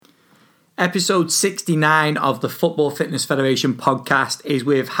Episode 69 of the Football Fitness Federation podcast is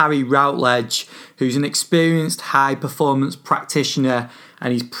with Harry Routledge, who's an experienced high-performance practitioner,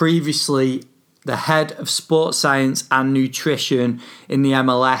 and he's previously the head of sports science and nutrition in the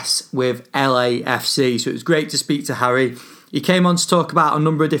MLS with LAFC. So it was great to speak to Harry. He came on to talk about a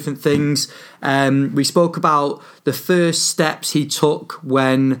number of different things. We spoke about the first steps he took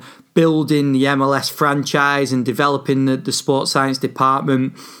when building the MLS franchise and developing the sports science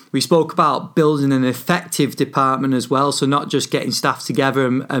department. We spoke about building an effective department as well, so not just getting staff together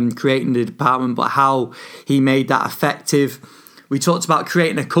and creating the department, but how he made that effective. We talked about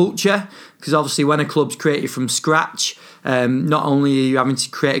creating a culture, because obviously when a club's created from scratch, not only are you having to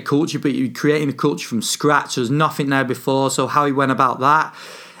create a culture, but you're creating a culture from scratch. There's nothing there before, so how he went about that.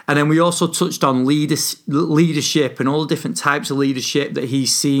 And then we also touched on leadership and all the different types of leadership that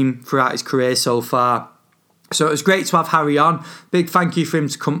he's seen throughout his career so far. So it was great to have Harry on. Big thank you for him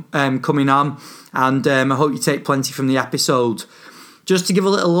to coming on, and I hope you take plenty from the episode. Just to give a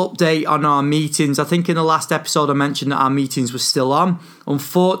little update on our meetings, I think in the last episode I mentioned that our meetings were still on.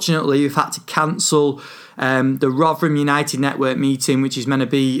 Unfortunately, we've had to cancel the Rotherham United Network meeting, which is meant to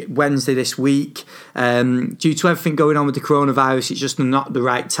be Wednesday this week. Due to everything going on with the coronavirus, it's just not the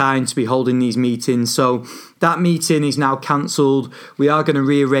right time to be holding these meetings. So that meeting is now cancelled. We are going to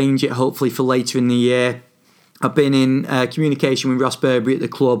rearrange it hopefully for later in the year. I've been in communication with Ross Burberry at the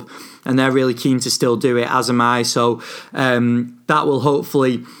club, and they're really keen to still do it, as am I. So that will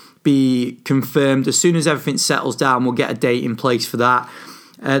hopefully be confirmed. As soon as everything settles down, we'll get a date in place for that.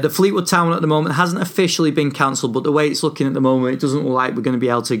 The Fleetwood Town one at the moment hasn't officially been cancelled, but the way it's looking at the moment, it doesn't look like we're going to be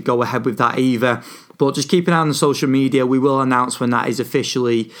able to go ahead with that either. But just keep an eye on the social media. We will announce when that is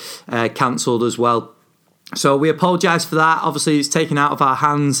officially cancelled as well. So we apologise for that. Obviously, it's taken out of our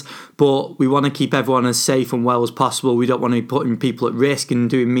hands, but we want to keep everyone as safe and well as possible. We don't want to be putting people at risk and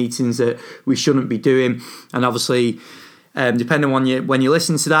doing meetings that we shouldn't be doing. And obviously, depending on when you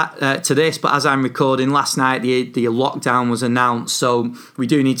listen to this, but as I'm recording last night, the lockdown was announced, so we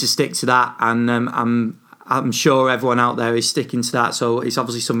do need to stick to that. And I'm sure everyone out there is sticking to that. So it's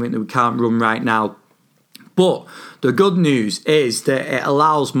obviously something that we can't run right now. But the good news is that it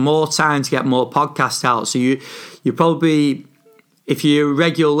allows more time to get more podcasts out. So you probably, if you're a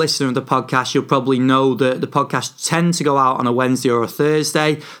regular listener of the podcast, you'll probably know that the podcasts tend to go out on a Wednesday or a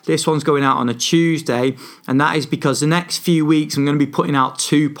Thursday. This one's going out on a Tuesday, and that is because the next few weeks I'm going to be putting out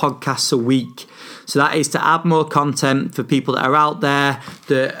 2 podcasts a week. So that is to add more content for people that are out there,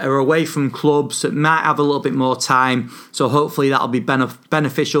 that are away from clubs, that might have a little bit more time. So hopefully that'll be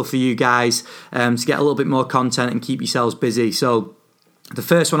beneficial for you guys to get a little bit more content and keep yourselves busy. So the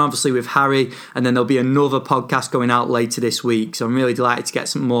first one obviously with Harry, and then there'll be another podcast going out later this week. So I'm really delighted to get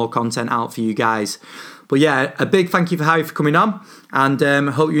some more content out for you guys. But yeah, a big thank you for Harry for coming on, and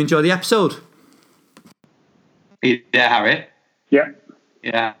I hope you enjoy the episode. Yeah, Harry? Yeah.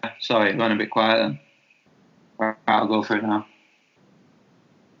 Yeah, sorry, it went a bit quiet then. Right, I'll go for it now.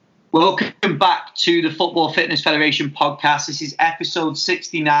 Welcome back to the Football Fitness Federation podcast. This is episode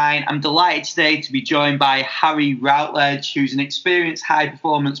 69. I'm delighted today to be joined by Harry Routledge, who's an experienced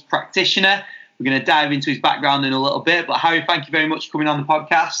high-performance practitioner. We're going to dive into his background in a little bit. But Harry, thank you very much for coming on the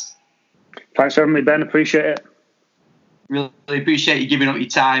podcast. Thanks for having me, Ben. Appreciate it. Really appreciate you giving up your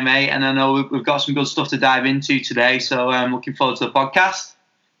time, mate. And I know we've got some good stuff to dive into today, so I'm looking forward to the podcast.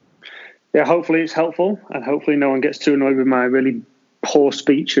 Yeah, hopefully it's helpful, and hopefully no one gets too annoyed with my really poor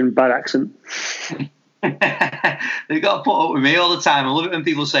speech and bad accent. They've got to put up with me all the time. I love it when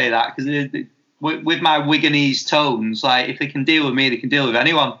people say that, because with my Wiganese tones, like, if they can deal with me, they can deal with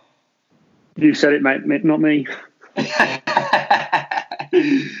anyone. You said it, mate, not me.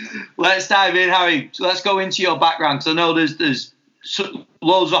 Let's dive in, Harry. So let's go into your background, because I know there's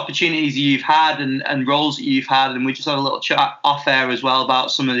loads of opportunities that you've had and roles that you've had, and we just had a little chat off air as well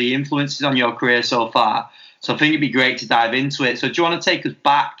about some of the influences on your career so far. So I think it'd be great to dive into it. So do you want to take us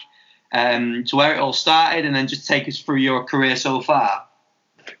back to where it all started, and then just take us through your career so far?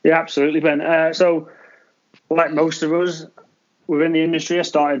 Yeah, absolutely, Ben. So like most of us within the industry, I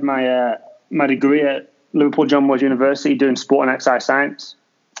started my degree at Liverpool John Moores University doing sport and exercise science.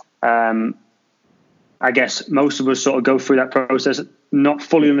 I guess most of us sort of go through that process not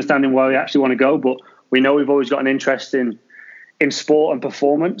fully understanding where we actually want to go, but we know we've always got an interest in sport and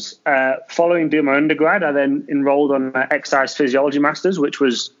performance. Following doing my undergrad, I then enrolled on an exercise physiology master's, which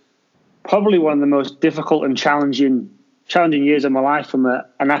was probably one of the most difficult and challenging years of my life from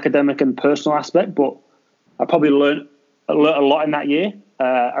an academic and personal aspect. But I probably learned a lot in that year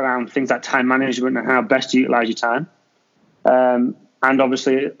around things like time management and how best to utilize your time. And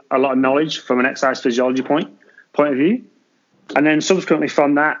obviously a lot of knowledge from an exercise physiology point of view. And then subsequently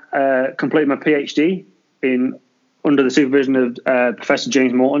from that, completed my PhD under the supervision of Professor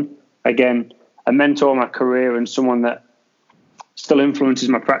James Morton. Again, a mentor in my career and someone that still influences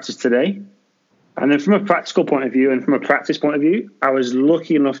my practice today. And then from a practical point of view and from a practice point of view, I was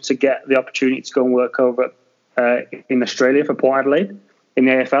lucky enough to get the opportunity to go and work over in Australia for Port Adelaide in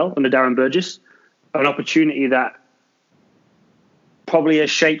the AFL under Darren Burgess. An opportunity that probably has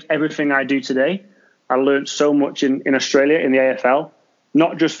shaped everything I do today. I learned so much in Australia in the AFL,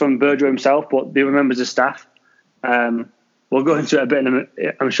 not just from Burjo himself, but the other members of staff. We'll go into it a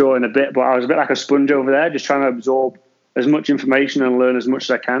bit, I'm sure, in a bit, but I was a bit like a sponge over there, just trying to absorb as much information and learn as much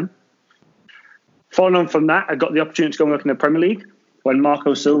as I can. Following on from that, I got the opportunity to go and work in the Premier League when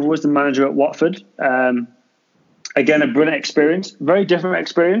Marco Silva was the manager at Watford. Again, a brilliant experience, very different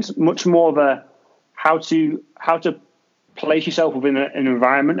experience, much more of a how to place yourself within an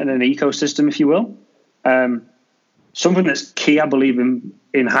environment and an ecosystem, if you will. Something that's key, I believe,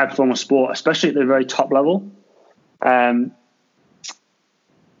 in high performance sport, especially at the very top level. And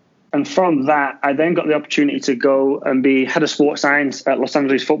from that, I then got the opportunity to go and be head of sports science at Los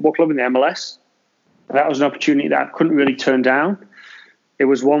Angeles Football Club in the MLS. That was an opportunity that I couldn't really turn down. It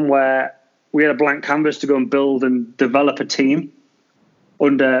was one where we had a blank canvas to go and build and develop a team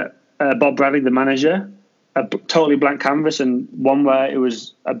under Bob Bradley, the manager, a totally blank canvas, and one where it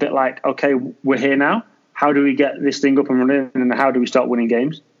was a bit like, okay, we're here now. How do we get this thing up and running, and how do we start winning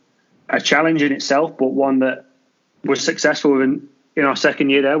games? A challenge in itself, but one that was successful in our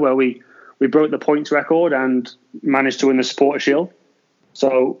second year there, where we broke the points record and managed to win the Supporter Shield.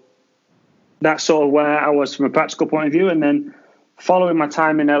 So that's sort of where I was from a practical point of view. And then following my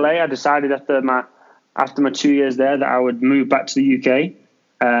time in LA, I decided after my 2 years there that I would move back to the UK.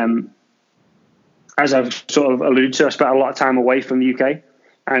 As I've sort of alluded to, I spent a lot of time away from the UK,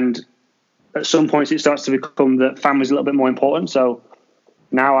 and at some points it starts to become that family's a little bit more important. So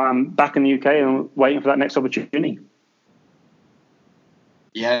now I'm back in the UK and waiting for that next opportunity.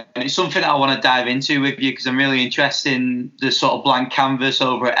 Yeah, and it's something I want to dive into with you because I'm really interested in the sort of blank canvas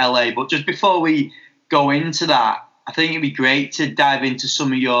over at LA. But just before we go into that, I think it'd be great to dive into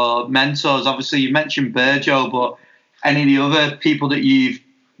some of your mentors. Obviously, you mentioned Burjo, but any of the other people that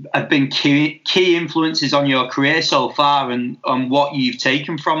have been key influences on your career so far and on what you've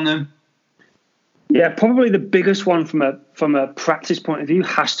taken from them? Yeah, probably the biggest one from a practice point of view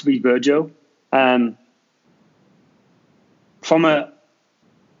has to be Burjo.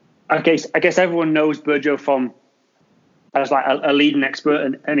 I guess everyone knows Burjo as like a leading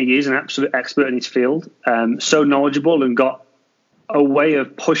expert, and he is an absolute expert in his field. So knowledgeable and got a way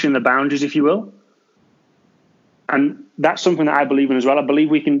of pushing the boundaries, if you will. And that's something that I believe in as well. I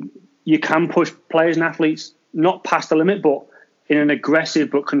believe you can push players and athletes not past the limit, but in an aggressive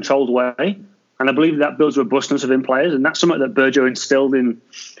but controlled way. And I believe that builds robustness within players, and that's something that Burjo instilled in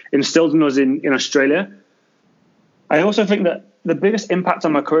us in Australia. I also think that the biggest impact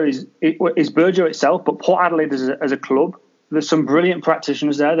on my career is Burjo itself, but Port Adelaide as a club. There's some brilliant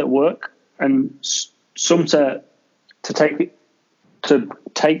practitioners there that work, and some to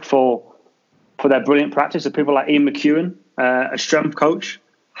take for their brilliant practice. Are people like Ian McEwen, a strength coach,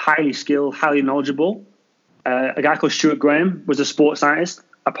 highly skilled, highly knowledgeable. A guy called Stuart Graham was a sports scientist.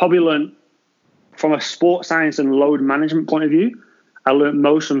 I probably learned from a sports science and load management point of view, I learned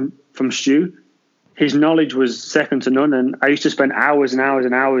most from Stu. His knowledge was second to none, and I used to spend hours and hours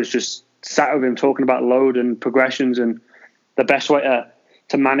and hours just sat with him talking about load and progressions and the best way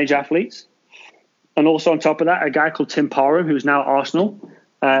to manage athletes. And also on top of that, a guy called Tim Parham, who's now at Arsenal.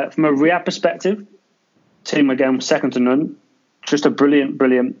 From a rehab perspective, Tim, again, second to none. Just a brilliant,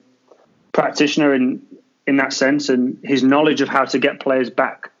 brilliant practitioner in that sense, and his knowledge of how to get players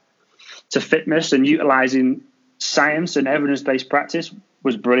back to fitness and utilising science and evidence-based practice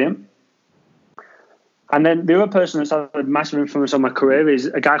was brilliant. And then the other person that's had a massive influence on my career is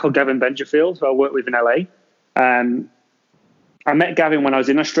a guy called Gavin Benjerfield, who I work with in LA. I met Gavin when I was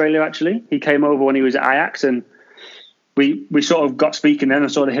in Australia, actually. He came over when he was at Ajax, and we sort of got speaking then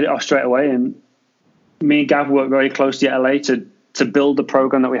and sort of hit it off straight away. And me and Gav worked very closely at LA to build the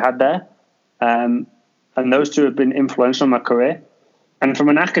program that we had there. And those two have been influential in my career. And from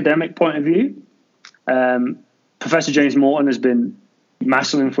an academic point of view, Professor James Morton has been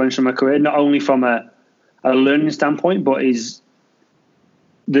massively influential in my career, not only from a learning standpoint, but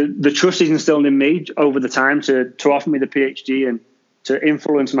the trust he's instilled in me over the time to offer me the PhD and to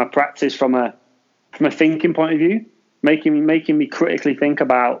influence my practice from a thinking point of view, making me critically think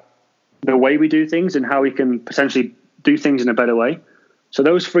about the way we do things and how we can potentially do things in a better way. So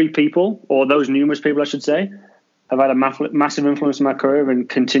those three people, or those numerous people, I should say, have had a massive influence in my career and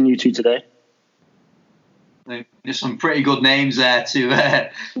continue to today. There's some pretty good names there to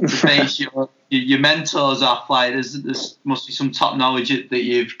base your mentors off. Like there's must be some top knowledge that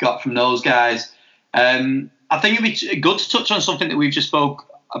you've got from those guys. I think it'd be good to touch on something that we've just spoke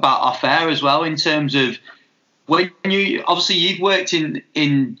about off air as well, in terms of when you've worked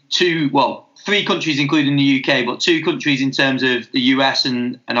in three countries including the UK, but two countries in terms of the US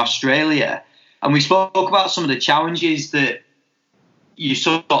and Australia, and we spoke about some of the challenges that you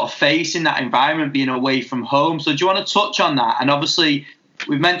sort of face in that environment, being away from home. So do you want to touch on that? And obviously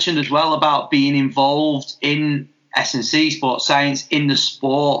we've mentioned as well about being involved in S&C, sports science, in the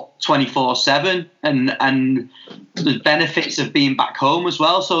sport 24/7 and the benefits of being back home as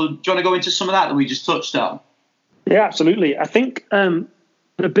well. So do you want to go into some of that we just touched on? Yeah, absolutely. I think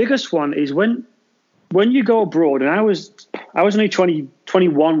the biggest one is when you go abroad, and I was only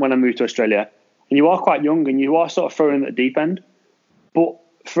 21 when I moved to Australia, and you are quite young and you are sort of thrown in at the deep end. But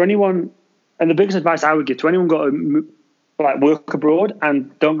for anyone, and the biggest advice I would give to anyone got to work abroad,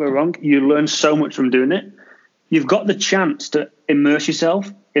 and don't go wrong, you learn so much from doing it. You've got the chance to immerse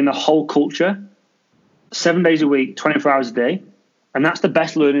yourself in the whole culture, 7 days a week, 24 hours a day, and that's the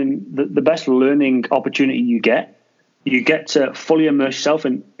best learning. The best learning opportunity you get. You get to fully immerse yourself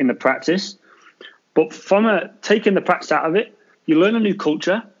in the practice. But from taking the practice out of it, you learn a new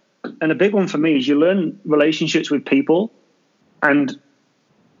culture, and a big one for me is you learn relationships with people. And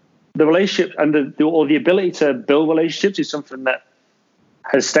the relationship and the ability to build relationships is something that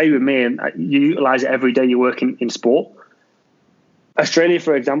has stayed with me, and you utilize it every day you work in sport. Australia,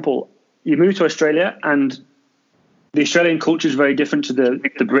 for example, you move to Australia and the Australian culture is very different to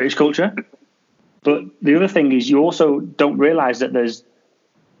the British culture. But the other thing is you also don't realize that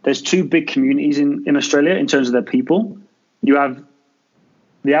there's two big communities in Australia in terms of their people. You have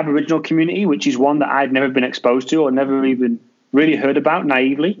the Aboriginal community, which is one that I'd never been exposed to or never even really heard about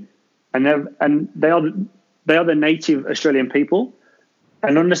naively, and they are the native Australian people,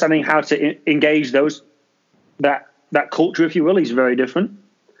 and understanding how to engage that culture, if you will, is very different.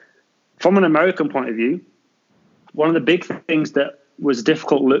 From an American point of view, one of the big things that was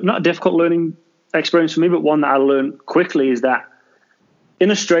not a difficult learning experience for me, but one that I learned quickly, is that in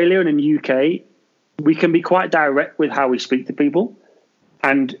Australia and in the UK, we can be quite direct with how we speak to people.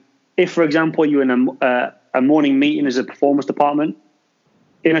 And if, for example, you're in a morning meeting as a performance department,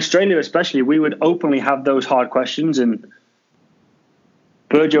 in Australia especially, we would openly have those hard questions, and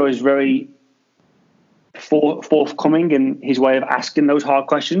Burjo is very forthcoming in his way of asking those hard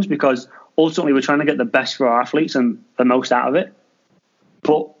questions, because ultimately we're trying to get the best for our athletes and the most out of it.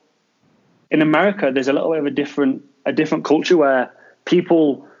 But in America, there's a little bit of a different culture where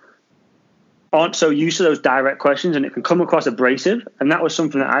people aren't so used to those direct questions, and it can come across abrasive. And that was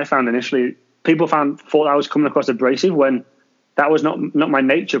something that I found initially. People thought I was coming across abrasive when that was not my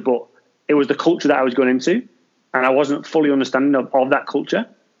nature, but it was the culture that I was going into, and I wasn't fully understanding of that culture.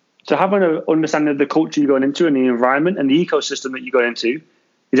 So having an understanding of the culture you're going into and the environment and the ecosystem that you go into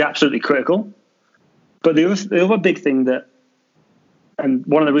is absolutely critical. But the other big thing and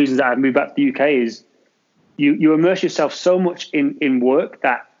one of the reasons that I've moved back to the UK is you immerse yourself so much in work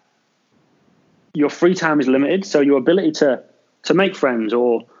that your free time is limited. So your ability to make friends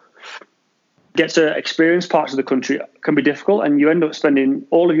or get to experience parts of the country can be difficult, and you end up spending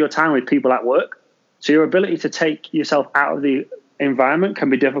all of your time with people at work. So your ability to take yourself out of the environment can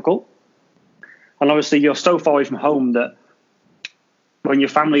be difficult. And obviously you're so far away from home that when your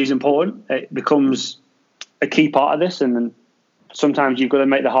family is important, it becomes a key part of this. And then sometimes you've got to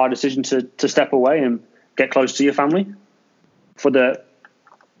make the hard decision to step away and get close to your family for the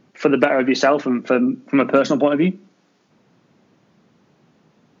better of yourself and from a personal point of view.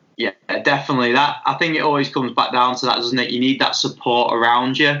 Yeah, definitely. That, I think it always comes back down to that, doesn't it? You need that support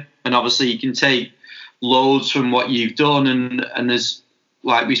around you, and obviously you can take loads from what you've done, and there's,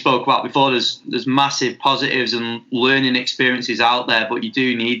 like we spoke about before, there's massive positives and learning experiences out there, but you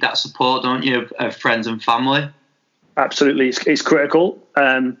do need that support, don't you, of friends and family? Absolutely, it's critical.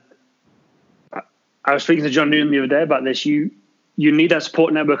 I was speaking to John Newton the other day about this. You need that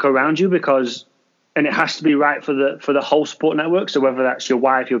support network around you, and it has to be right for the whole support network. So whether that's your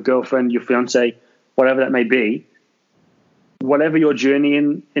wife, your girlfriend, your fiance, whatever that may be, whatever your journey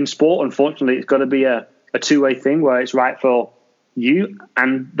in sport, unfortunately, it's got to be a two-way thing where it's right for you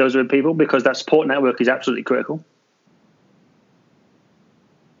and those other people, because that support network is absolutely critical.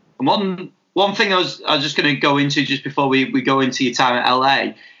 And one thing I was just going to go into just before we go into your time at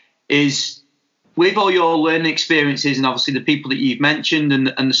LA is, with all your learning experiences and obviously the people that you've mentioned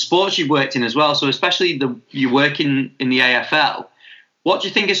and the sports you've worked in as well, so especially you working in the AFL, what do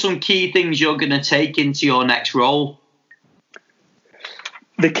you think are some key things you're going to take into your next role?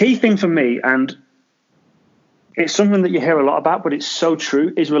 The key thing for me, and it's something that you hear a lot about, but it's so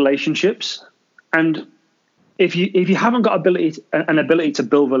true, is relationships. And if you haven't got an ability to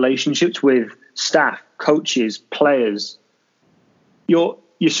build relationships with staff, coaches, players, you're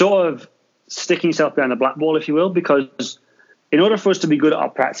sort of sticking yourself behind the black ball, if you will, because in order for us to be good at our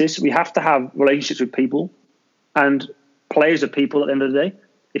practice, we have to have relationships with people, and players are people at the end of the day.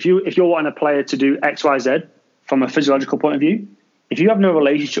 If you're wanting a player to do X, Y, Z from a physiological point of view, if you have no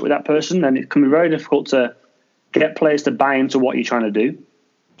relationship with that person, then it can be very difficult to get players to buy into what you're trying to do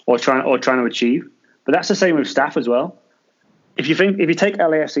or trying to achieve. But that's the same with staff as well. If you take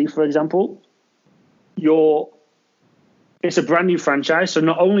LAFC, for example, it's a brand new franchise. So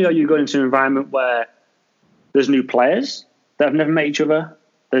not only are you going into an environment where there's new players that have never met each other,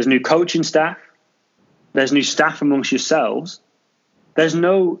 there's new coaching staff, there's new staff amongst yourselves. There's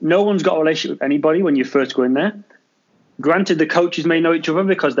no one's got a relationship with anybody when you first go in there. Granted, the coaches may know each other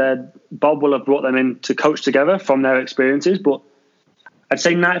because Bob will have brought them in to coach together from their experiences, but I'd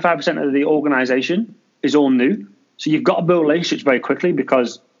say 95% of the organisation is all new. So you've got to build relationships very quickly,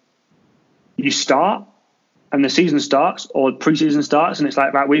 because you start and the season starts or pre-season starts and it's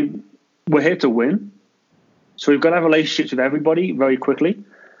like, right, we're here to win. So we've got to have relationships with everybody very quickly.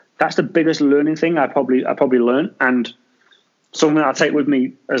 That's the biggest learning thing I probably learned, and something I'll take with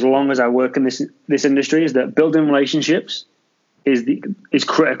me as long as I work in this industry, is that building relationships is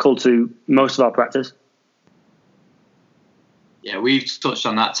critical to most of our practice. Yeah, we've touched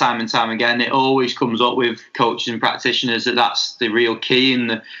on that time and time again. It always comes up with coaches and practitioners that's the real key.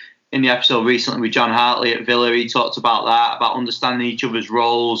 In the episode recently with John Hartley at Villa, he talked about that, about understanding each other's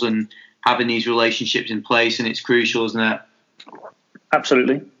roles and having these relationships in place, and it's crucial, isn't it?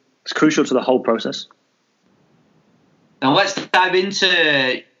 Absolutely. It's crucial to the whole process. Now let's dive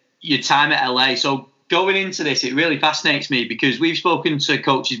into your time at LA. So going into this, it really fascinates me because we've spoken to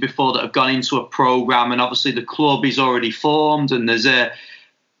coaches before that have gone into a program, and obviously the club is already formed, and there'll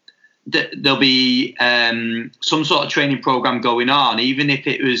be some sort of training program going on. Even if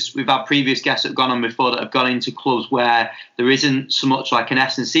we've had previous guests that have gone on before that have gone into clubs where there isn't so much like an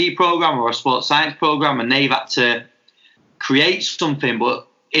S&C program or a sports science program, and they've had to create something. But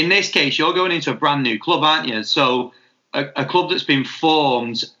in this case, you're going into a brand new club, aren't you? So a club that's been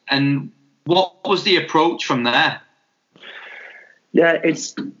formed, and what was the approach from there? Yeah,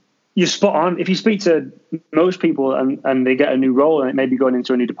 you're spot on. If you speak to most people and they get a new role and it may be going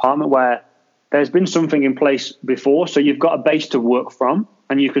into a new department where there's been something in place before, so you've got a base to work from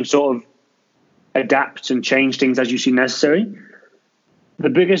and you can sort of adapt and change things as you see necessary. The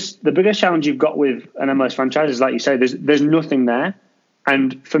biggest challenge you've got with an MLS franchise is, like you say, there's nothing there.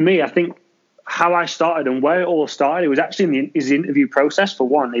 And for me, I think how I started and where it all started, it was actually in the interview process. For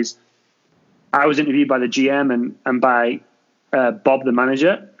one, is I was interviewed by the GM and by Bob, the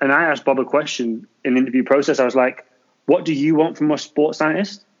manager, and I asked Bob a question in the interview process. I was like, what do you want from a sports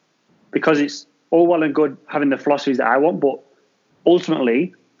scientist? Because it's all well and good having the philosophies that I want, but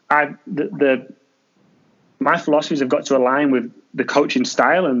ultimately my philosophies have got to align with the coaching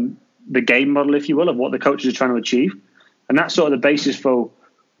style and the game model, if you will, of what the coaches are trying to achieve. And that's sort of the basis for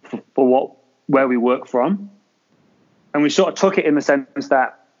where we work from. And we sort of took it in the sense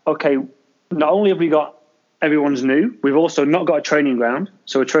that, okay, not only have we got everyone's new, we've also not got a training ground.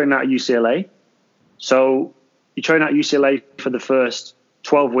 So we're training out at UCLA. So you train out at UCLA for the first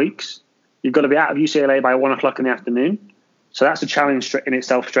 12 weeks. You've got to be out of UCLA by 1 o'clock in the afternoon. So that's a challenge in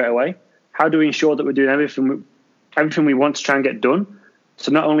itself straight away. How do we ensure that we're doing everything we want to try and get done?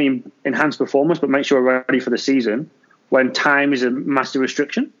 So not only enhance performance, but make sure we're ready for the season when time is a massive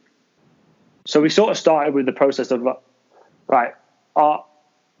restriction. So we sort of started with the process of, right,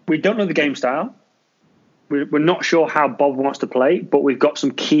 we don't know the game style. We're not sure how Bob wants to play, but we've got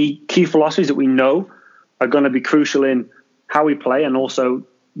some key philosophies that we know are going to be crucial in how we play and also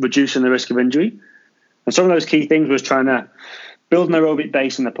reducing the risk of injury. And some of those key things was trying to build an aerobic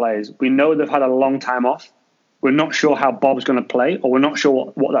base in the players. We know they've had a long time off. We're not sure how Bob's going to play, or we're not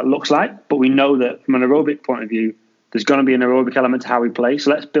sure what that looks like, but we know that from an aerobic point of view, there's going to be an aerobic element to how we play. So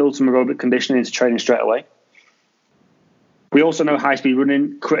let's build some aerobic conditioning into training straight away. We also know high-speed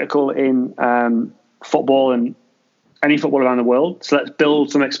running, critical in football and any football around the world. So let's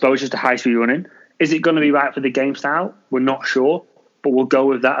build some exposures to high-speed running. Is it going to be right for the game style? We're not sure, but we'll go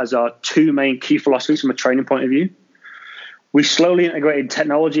with that as our two main key philosophies from a training point of view. We slowly integrated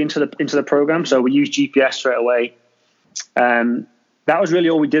technology into the program, so we used GPS straight away. That was really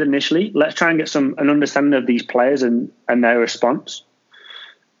all we did initially. Let's try and get an understanding of these players and their response.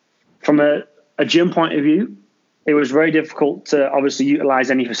 From a gym point of view, it was very difficult to obviously utilize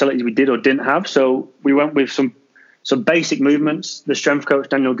any facilities we did or didn't have. So we went with some basic movements. The strength coach,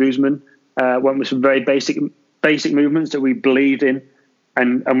 Daniel Guzman, went with some very basic basic movements that we believed in,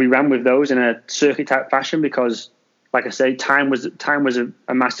 and we ran with those in a circuit type fashion because, like I say, time was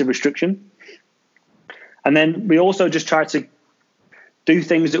a massive restriction. And then we also just tried to do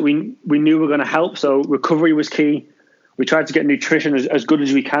things that we knew were going to help. So recovery was key. We tried to get nutrition as good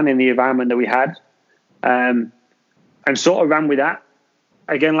as we can in the environment that we had, and sort of ran with that.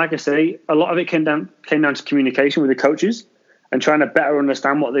 Again, like I say, a lot of it came down to communication with the coaches and trying to better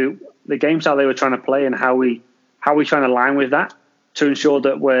understand what the game style they were trying to play and how we trying to align with that to ensure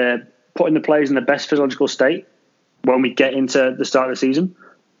that we're putting the players in the best physiological state when we get into the start of the season,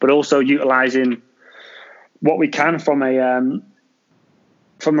 but also utilising what we can from a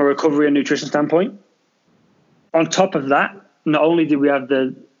recovery and nutrition standpoint. On top of that, not only did we have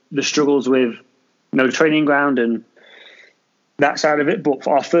the struggles with no training ground and that side of it, but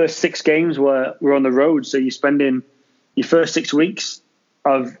for our first 6 games were on the road. So you're spending your first 6 weeks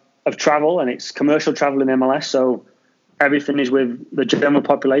of travel, and it's commercial travel in MLS. So everything is with the general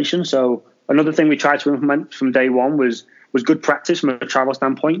population. So another thing we tried to implement from day one was good practice from a travel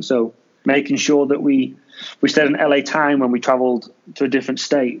standpoint. So making sure that we stayed in LA time when we traveled to a different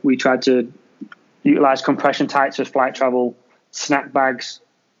state. We tried to utilize compression tights for flight travel, snack bags,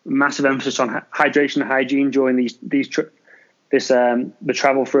 massive emphasis on hydration and hygiene during the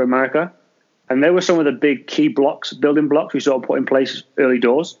travel through America. And there were some of the big key building blocks we sort of put in place early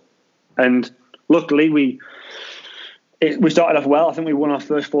doors. And luckily we started off well. I think we won our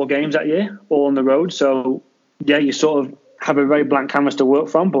first 4 games that year, all on the road. So yeah, you sort of have a very blank canvas to work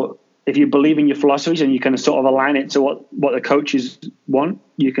from, but if you believe in your philosophies and you can sort of align it to what the coaches want,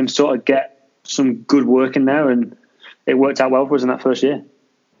 you can sort of get some good work in there, and it worked out well for us in that first year.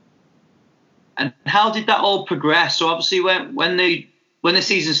 And how did that all progress? So obviously when the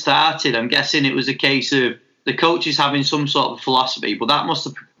season started, I'm guessing it was a case of the coaches having some sort of philosophy, but that must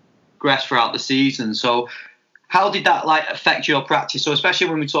have progressed throughout the season. So how did that affect your practice? So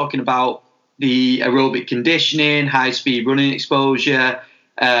especially when we're talking about the aerobic conditioning, high speed running exposure,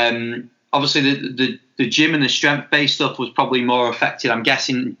 obviously the gym and the strength-based stuff was probably more affected, I'm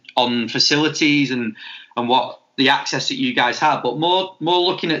guessing, on facilities and what the access that you guys had, but more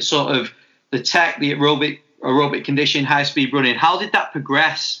looking at sort of the tech, the aerobic conditioning, high-speed running. How did that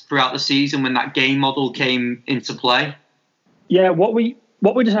progress throughout the season when that game model came into play? Yeah, what we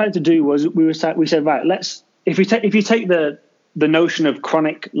decided to do was we said, right, if you take the notion of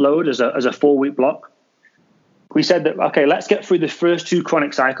chronic load as a 4-week block, we said that, okay, let's get through the first 2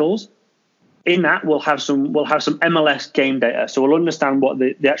 chronic cycles. In that, we'll have some MLS game data, so we'll understand what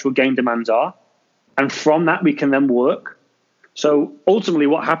the actual game demands are, and from that we can then work. So ultimately,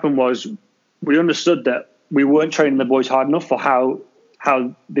 what happened was we understood that we weren't training the boys hard enough for how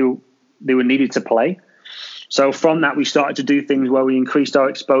they were needed to play. So from that, we started to do things where we increased our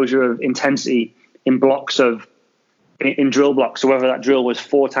exposure of intensity in drill blocks. So whether that drill was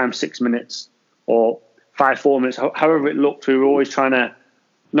 4 times 6 minutes or 5-4 minutes, however it looked, we were always trying to,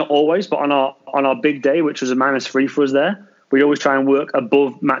 not always, but on our big day, which was a -3 for us there, we always try and work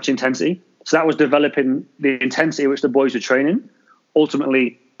above match intensity. So that was developing the intensity which the boys were training,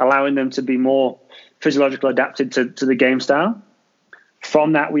 ultimately allowing them to be more physiologically adapted to the game style.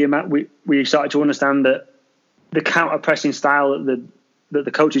 From that, we started to understand that the counter-pressing style that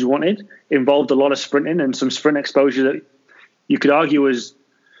the coaches wanted involved a lot of sprinting and some sprint exposure that you could argue was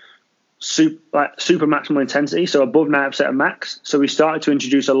super maximal intensity, so above 90% of max. So we started to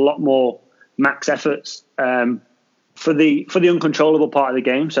introduce a lot more max efforts for the uncontrollable part of the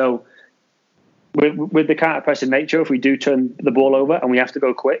game. So with the counter-pressing nature, if we do turn the ball over and we have to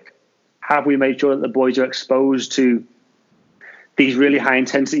go quick, have we made sure that the boys are exposed to these really high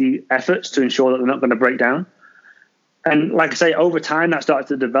intensity efforts to ensure that they're not going to break down? And like I say, over time that started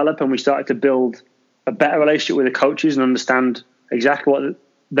to develop, and we started to build a better relationship with the coaches and understand exactly what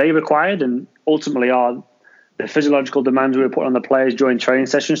they required, and ultimately the physiological demands we were putting on the players during training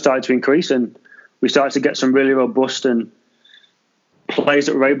sessions started to increase, and we started to get some really robust and players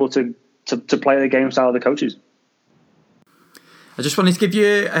that were able to play the game style of the coaches. I just wanted to give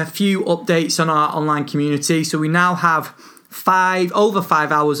you a few updates on our online community. So we now have over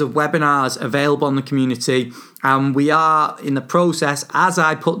 5 hours of webinars available on the community, and we are in the process, as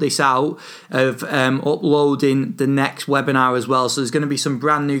I put this out, of uploading the next webinar as well. So there's going to be some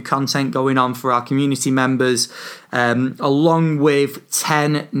brand new content going on for our community members, along with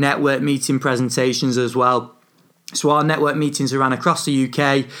 10 network meeting presentations as well. So our network meetings are run across the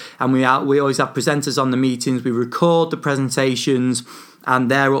UK, and we always have presenters on the meetings. We record the presentations,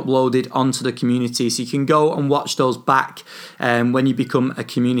 and they're uploaded onto the community. So you can go and watch those back when you become a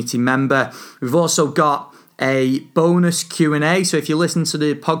community member. We've also got a bonus Q&A. So if you listen to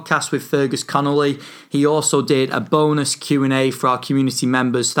the podcast with Fergus Connolly, he also did a bonus Q&A for our community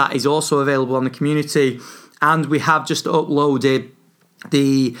members. That is also available on the community. And we have just uploaded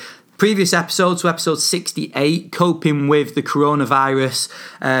the previous episode, so episode 68, Coping with the Coronavirus,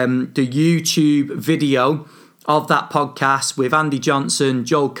 the YouTube video of that podcast with Andy Johnson,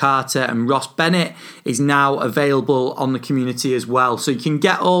 Joel Carter and Ross Bennett is now available on the community as well. So you can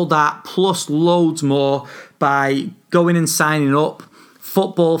get all that plus loads more by going and signing up,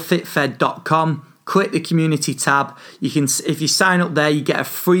 footballfitfed.com. Click the community tab. You can, if you sign up there, you get a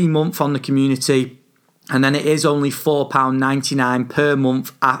free month on the community. And then it is only £4.99 per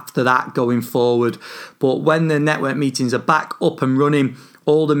month after that going forward. But when the network meetings are back up and running,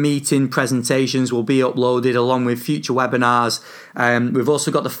 all the meeting presentations will be uploaded along with future webinars. We've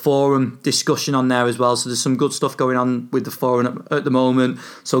also got the forum discussion on there as well. So there's some good stuff going on with the forum at the moment.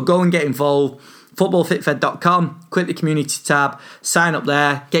 So go and get involved. Footballfitfed.com, click the community tab, sign up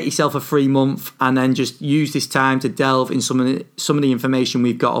there, get yourself a free month, and then just use this time to delve in some of the information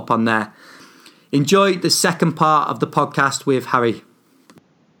we've got up on there. Enjoy the second part of the podcast with Harry.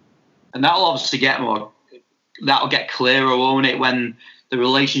 And that'll obviously that'll get clearer, won't it, when the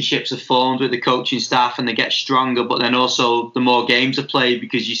relationships are formed with the coaching staff and they get stronger, but then also the more games are played,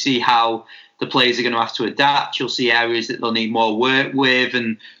 because you see how the players are going to have to adapt. You'll see areas that they'll need more work with,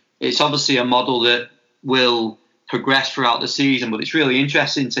 and it's obviously a model that will progress throughout the season. But it's really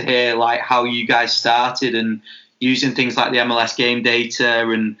interesting to hear like how you guys started and using things like the MLS game data,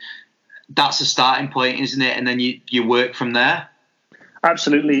 and that's a starting point, isn't it? And then you work from there.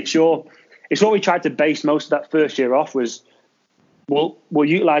 Absolutely. It's what we tried to base most of that first year off was, we'll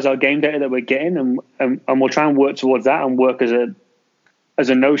utilize our game data that we're getting, and we'll try and work towards that and work as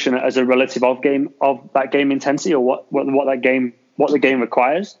a notion, as a relative of that game intensity, or what the game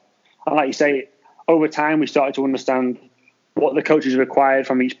requires. And like you say, over time we started to understand what the coaches required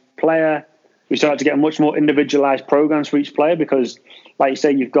from each player. We started to get much more individualized programs for each player, because like you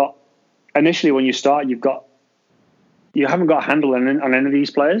say, you've got initially when you start, you haven't got a handle on any of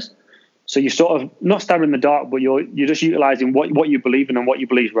these players. So you're sort of not stabbing in the dark, but you're just utilizing what you believe in and what you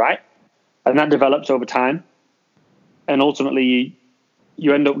believe is right. And that develops over time. And ultimately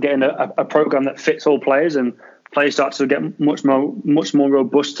you end up getting a program that fits all players, and players start to get much more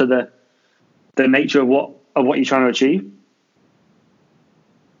robust to the nature of what you're trying to achieve.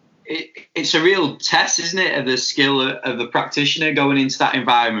 It's a real test, isn't it, of the skill of the practitioner going into that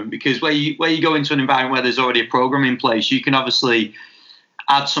environment, because where you go into an environment where there's already a program in place, you can obviously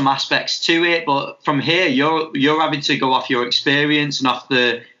add some aspects to it, but from here you're having to go off your experience and off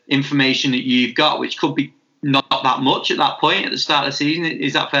the information that you've got, which could be not that much at that point at the start of the season.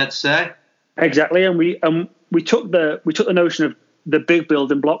 Is that fair to say? Exactly. And we took the notion of the big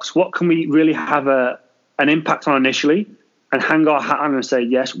building blocks. What can we really have an impact on initially, and hang our hat on and say,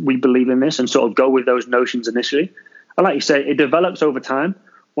 yes, we believe in this, and sort of go with those notions initially. And like you say, it develops over time.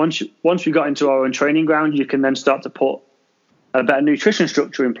 Once we got into our own training ground, you can then start to put a better nutrition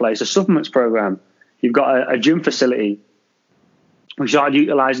structure in place, a supplements program. You've got a gym facility. We started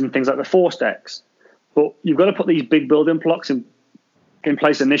utilizing things like the Force decks. But you've got to put these big building blocks in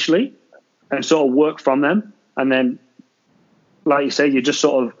place initially and sort of work from them. And then, like you say, you just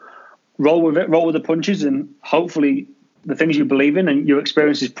sort of roll with the punches, and hopefully the things you believe in and your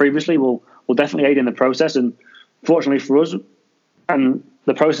experiences previously will definitely aid in the process. And fortunately for us, and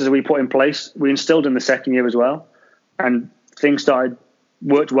the process that we put in place, we instilled in the second year as well. And things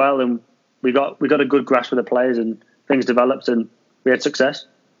worked well, and we got a good grasp of the players, and things developed, and we had success.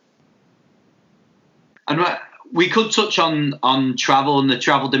 And we could touch on travel and the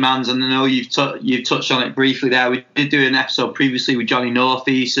travel demands, and I know you've touched on it briefly there. We did do an episode previously with Johnny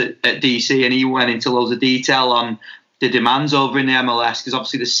Northeast at DC, and he went into loads of detail on the demands over in the MLS, because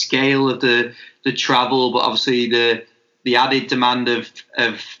obviously the scale of the travel, but obviously the added demand of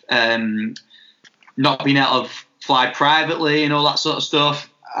not being able to fly privately and all that sort of stuff.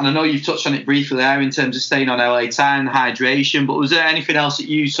 And I know you've touched on it briefly there in terms of staying on LA time, hydration, but was there anything else that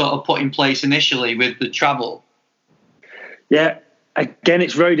you sort of put in place initially with the travel? Yeah, again,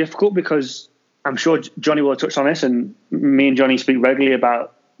 it's very difficult, because I'm sure Johnny will have touched on this, and me and Johnny speak regularly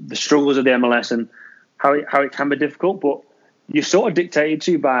about the struggles of the MLS and how it can be difficult, but you're sort of dictated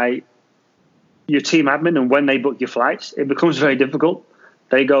to by your team admin and when they book your flights. It becomes very difficult.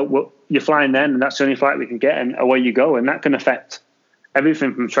 They go, well, you're flying then, and that's the only flight we can get, and away you go. And that can affect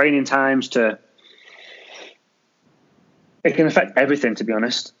everything from training times to... It can affect everything, to be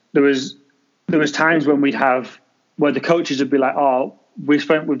honest. There was times when where the coaches would be like, oh, we've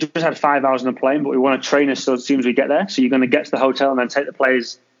just had 5 hours on a plane, but we want to train as soon as we get there. So you're going to get to the hotel and then take the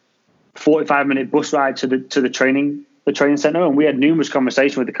players 45-minute bus ride to the training center, and we had numerous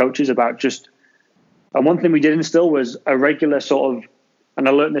conversations with the coaches about just. And one thing we did instill was a regular sort of, and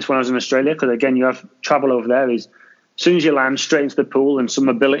I learned this when I was in Australia, because again you have travel over there, is as soon as you land, straight into the pool and some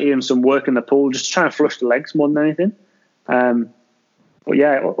mobility and some work in the pool, just trying to flush the legs more than anything. But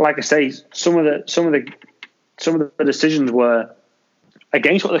yeah, like I say, some of the decisions were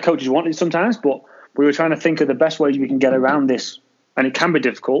against what the coaches wanted sometimes, but we were trying to think of the best ways we can get around this, and it can be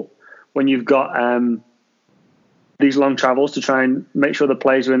difficult when you've got these long travels to try and make sure the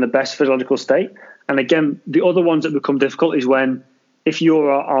players are in the best physiological state. And again, the other ones that become difficult is when, if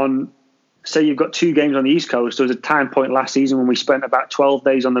you're on, say you've got 2 games on the East Coast, there was a time point last season when we spent about 12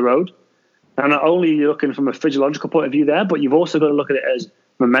 days on the road. And not only are you looking from a physiological point of view there, but you've also got to look at it as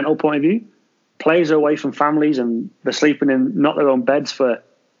from a mental point of view. Players are away from families and they're sleeping in not their own beds for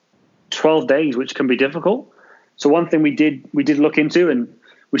 12 days, which can be difficult. So one thing we did look into, and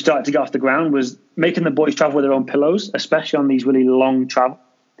we started to get off the ground, was making the boys travel with their own pillows, especially on these really long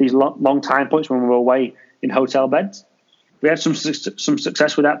long time points when we were away in hotel beds. We had some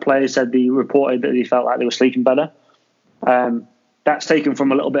success with that. Players said they reported that they felt like they were sleeping better. That's taken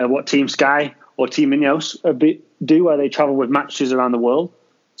from a little bit of what Team Sky or Team Ineos do, where they travel with mattresses around the world.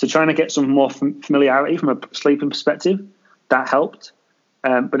 So trying to get some more familiarity from a sleeping perspective, that helped.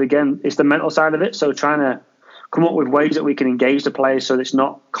 But again, it's the mental side of it. So trying to come up with ways that we can engage the players so that it's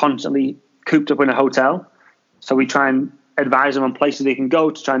not constantly cooped up in a hotel. So we try and advise them on places they can go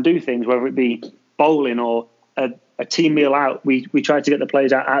to try and do things, whether it be bowling or a team meal out. We try to get the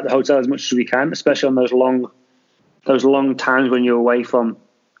players out the hotel as much as we can, especially on those long times when you're away from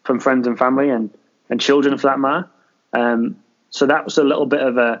friends and family and children for that matter. So that was a little bit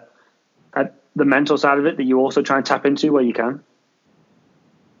of the mental side of it that you also try and tap into where you can.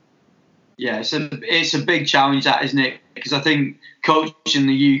 Yeah, it's a big challenge, that, isn't it? Because I think coaches in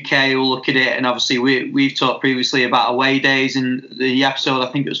the UK will look at it, and obviously we've talked previously about away days, and the episode,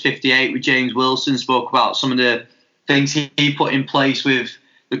 I think it was 58 with James Wilson, spoke about some of the things he put in place with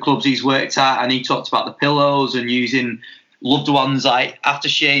the clubs he's worked at, and he talked about the pillows and using loved ones like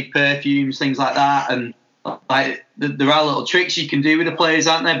aftershave perfumes, things like that. And like there are little tricks you can do with the players,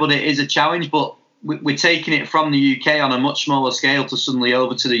 aren't there? But it is a challenge. But we're taking it from the UK on a much smaller scale to suddenly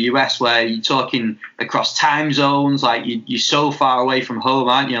over to the US, where you're talking across time zones. Like you're so far away from home,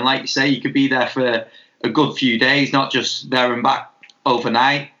 aren't you? And like you say, you could be there for a good few days, not just there and back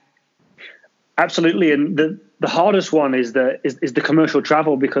overnight. Absolutely, and the hardest one is the commercial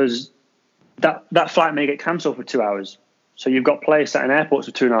travel, because that flight may get cancelled for 2 hours. So you've got players sat in airports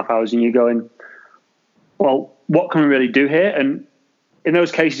for 2.5 hours, and you're going, well, what can we really do here? And in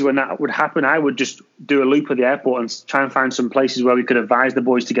those cases when that would happen, I would just do a loop of the airport and try and find some places where we could advise the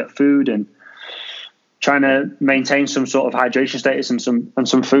boys to get food, and trying to maintain some sort of hydration status and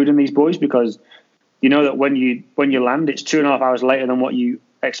some food in these boys, because you know that when you land, it's 2.5 hours later than what you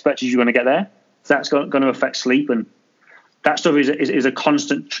expected you're going to get there. So that's going to affect sleep, and that stuff is a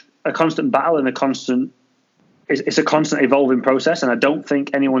constant battle, and it's a constant evolving process. And I don't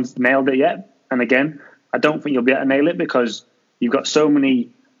think anyone's nailed it yet. And again, I don't think you'll be able to nail it, because you've got so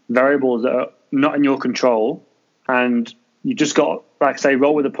many variables that are not in your control, and you just got, like I say,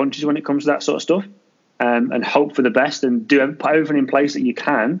 roll with the punches when it comes to that sort of stuff, and hope for the best, and put everything in place that you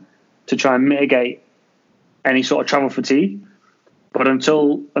can to try and mitigate any sort of travel fatigue. But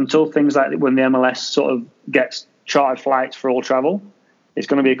until things like when the MLS sort of gets chartered flights for all travel, it's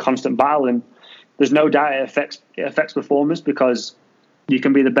going to be a constant battle, and there's no doubt it affects performance, because you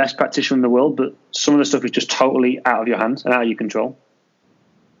can be the best practitioner in the world, but some of the stuff is just totally out of your hands and out of your control.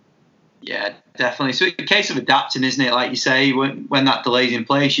 Yeah, definitely. So it's a case of adapting, isn't it? Like you say, when that delay's in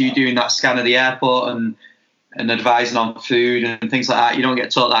place, you doing that scan of the airport and advising on food and things like that. You don't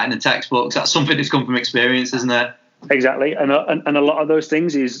get taught that in the textbooks. That's something that's come from experience, isn't it? Exactly, and a lot of those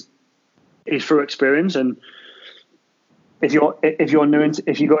things is through experience. And if you're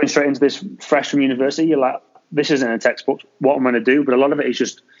going straight into this fresh from university, you're like, this isn't a textbook, what I'm going to do. But a lot of it is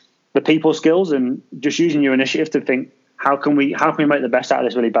just the people skills and just using your initiative to think, how can we make the best out of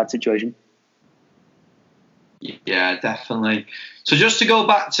this really bad situation? Yeah, definitely. So just to go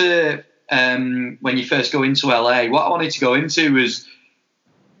back to when you first go into LA, what I wanted to go into was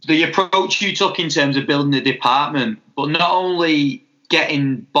the approach you took in terms of building the department, but not only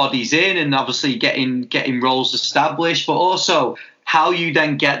getting bodies in and obviously getting roles established, but also how you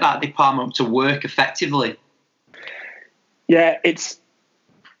then get that department to work effectively. Yeah,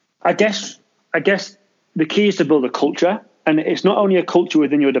 I guess the key is to build a culture, and it's not only a culture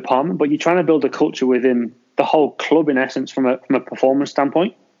within your department, but you're trying to build a culture within the whole club, in essence, from a performance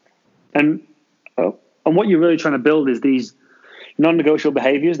standpoint. And what you're really trying to build is these non-negotiable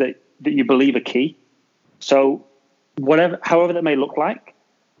behaviors that that you believe are key. So however that may look like,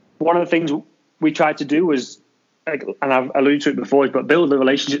 one of the things we tried to do was, and I've alluded to it before, but build the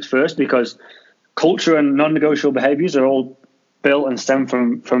relationships first, because culture and non-negotiable behaviors are all built and stem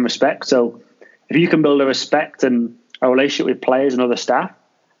from respect. So if you can build a respect and a relationship with players and other staff,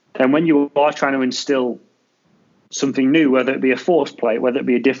 then when you are trying to instill something new, whether it be a forced play, whether it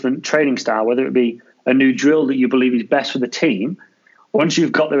be a different training style, whether it be a new drill that you believe is best for the team, once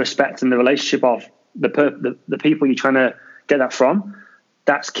you've got the respect and the relationship of the people you're trying to get that from,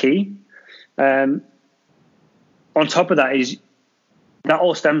 that's key. On top of that is that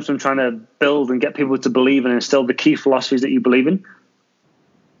all stems from trying to build and get people to believe and instill the key philosophies that you believe in.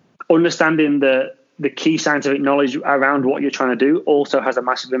 Understanding the key scientific knowledge around what you're trying to do also has a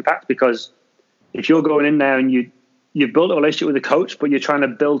massive impact, because if you're going in there and you've built a relationship with the coach, but you're trying to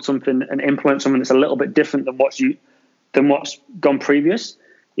build something and implement something that's a little bit different than what's gone previous,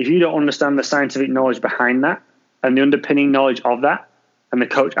 if you don't understand the scientific knowledge behind that and the underpinning knowledge of that, and the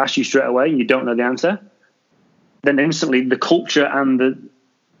coach asks you straight away and you don't know the answer, then instantly the culture and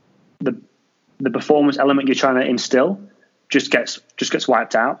the performance element you're trying to instill just gets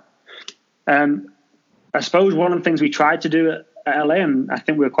wiped out. I suppose one of the things we tried to do at LA, and I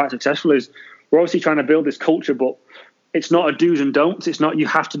think we were quite successful, is we're obviously trying to build this culture, but it's not a do's and don'ts. It's not you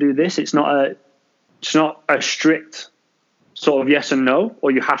have to do this. It's not a strict sort of yes and no,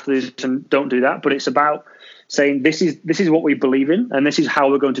 or you have to do this and don't do that. But it's about saying this is what we believe in, and this is how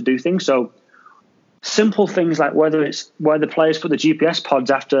we're going to do things. So simple things like whether it's where the players put the GPS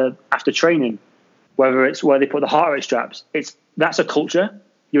pods after training, whether it's where they put the heart rate straps, that's a culture.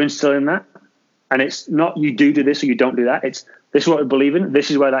 You're instilling that. And it's not you do this or you don't do that. It's this is what we believe in. This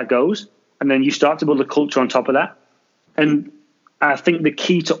is where that goes. And then you start to build a culture on top of that. And I think the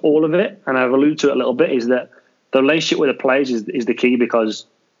key to all of it, and I've alluded to it a little bit, is that the relationship with the players is the key, because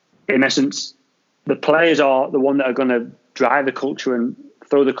in essence, the players are the one that are going to drive the culture and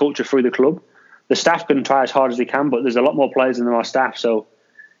throw the culture through the club. The staff can try as hard as they can, but there's a lot more players than there are staff. So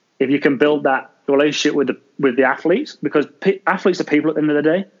if you can build that relationship with the athletes, because athletes are people at the end of the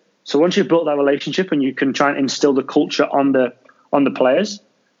day. So once you've built that relationship and you can try and instill the culture on the players,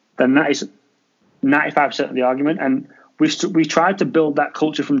 then that is 95% of the argument. And we tried to build that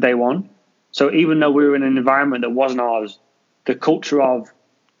culture from day one. So even though we were in an environment that wasn't ours, the culture of,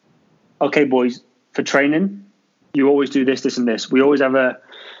 okay, boys, for training, you always do this, this, and this. We always have a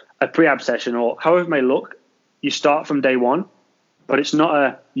pre-ab session, or however it may look. You start from day one, but it's not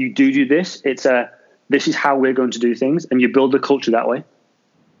a you do this. It's a this is how we're going to do things, and you build the culture that way.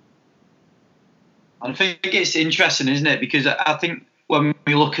 I think it's interesting, isn't it? Because I think when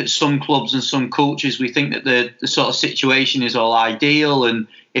we look at some clubs and some cultures, we think that the sort of situation is all ideal, and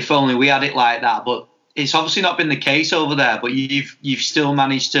if only we had it like that. But it's obviously not been the case over there. But you've still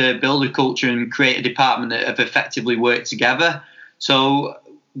managed to build a culture and create a department that have effectively worked together. So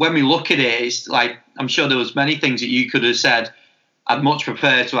when we look at it, it's like, I'm sure there was many things that you could have said, I'd much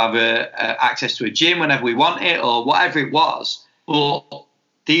prefer to have access to a gym whenever we want it, or whatever it was. But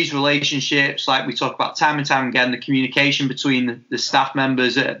these relationships, like we talk about time and time again, the communication between the staff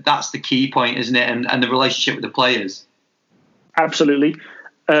members, that's the key point, isn't it? And the relationship with the players. Absolutely.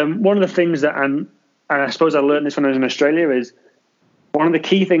 One of the things that, and I suppose I learned this when I was in Australia, is one of the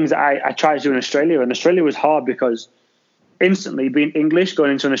key things that I tried to do in Australia, and Australia was hard because instantly being English,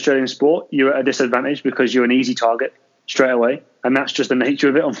 going into an Australian sport, you're at a disadvantage because you're an easy target straight away. And that's just the nature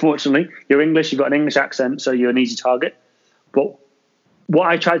of it, unfortunately. You're English, you've got an English accent, so you're an easy target. But what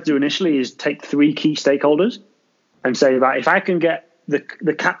I tried to do initially is take 3 key stakeholders and say, right, if I can get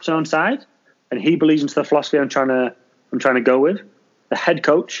the captain on side and he believes into the philosophy I'm trying to go with, the head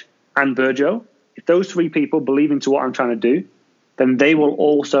coach and Burjo, if those 3 people believe into what I'm trying to do, then they will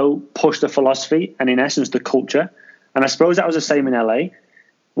also push the philosophy and in essence the culture. And I suppose that was the same in LA.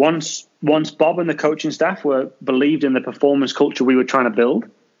 Once Bob and the coaching staff believed in the performance culture we were trying to build,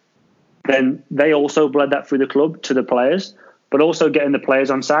 then they also bled that through the club to the players, but also getting the players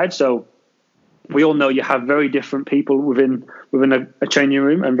on side. So we all know you have very different people within a training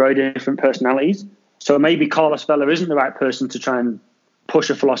room and very different personalities. So maybe Carlos Vela isn't the right person to try and push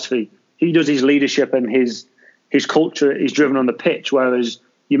a philosophy. He does his leadership and his culture is driven on the pitch, whereas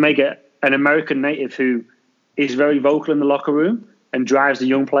you may get an American native who is very vocal in the locker room and drives the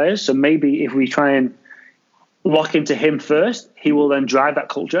young players. So maybe if we try and lock into him first, he will then drive that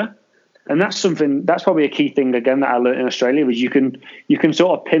culture. And that's probably a key thing, again, that I learned in Australia, is you can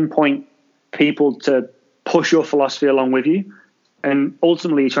sort of pinpoint people to push your philosophy along with you. And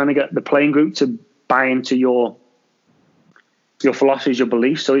ultimately, you're trying to get the playing group to buy into your philosophies, your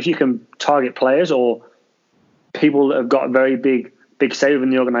beliefs. So if you can target players or people that have got very big big say within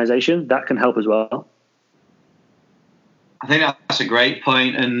the organisation, that can help as well. I think that's a great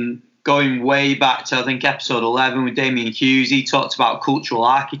point. And going way back to, I think, episode 11 with Damien Hughes, he talked about cultural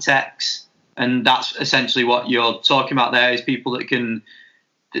architects. And that's essentially what you're talking about there, is people that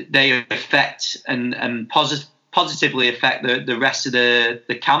they affect and positively affect the rest of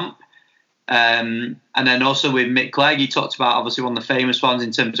the camp. And then also with Mick Clegg, he talked about obviously one of the famous ones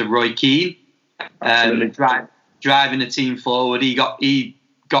in terms of Roy Keane, driving the team forward. He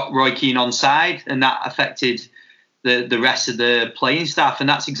got Roy Keane on side, and that affected the rest of the playing staff. And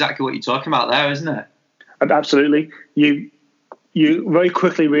that's exactly what you're talking about there, isn't it? Absolutely. You very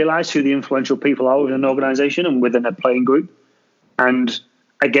quickly realise who the influential people are within an organisation and within a playing group. And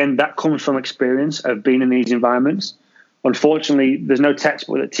again, that comes from experience of being in these environments. Unfortunately, there's no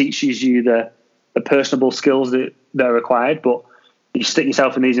textbook that teaches you the personable skills that are required, but you stick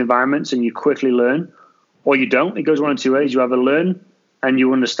yourself in these environments and you quickly learn, or you don't. It goes one of two ways. You either learn and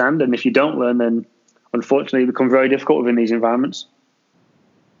you understand, and if you don't learn, then unfortunately it becomes very difficult within these environments.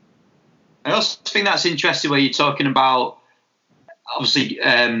 I also think that's interesting where you're talking about, obviously,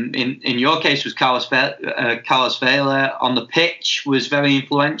 in your case was Carlos Vela on the pitch was very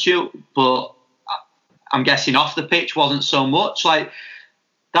influential, but I'm guessing off the pitch wasn't so much. Like,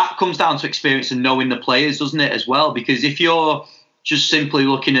 that comes down to experience and knowing the players, doesn't it, as well? Because if you're just simply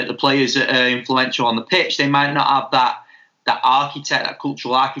looking at the players that are influential on the pitch, they might not have that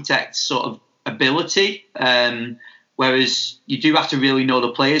cultural architect sort of ability. Whereas you do have to really know the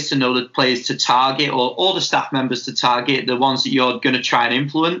players to target, or all the staff members to target, the ones that you're going to try and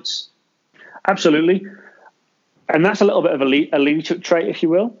influence. Absolutely. And that's a little bit of a leadership trait, if you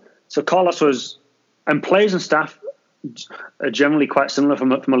will. So Carlos was, and players and staff are generally quite similar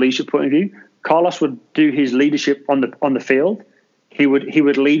from a leadership point of view. Carlos would do his leadership on the field. He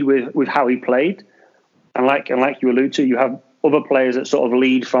would lead with how he played. And like you allude to, you have other players that sort of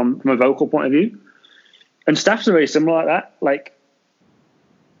lead from a vocal point of view. And staffs are very similar like that. Like,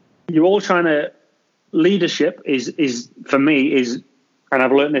 you're all trying to, leadership is for me, and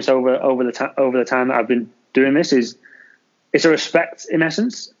I've learned this over the time that I've been doing this, is it's a respect in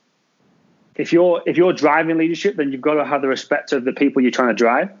essence. If you're driving leadership, then you've got to have the respect of the people you're trying to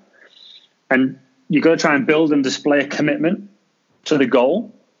drive, and you've got to try and build and display a commitment to the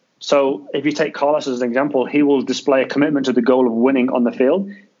goal. So if you take Carlos as an example, he will display a commitment to the goal of winning on the field.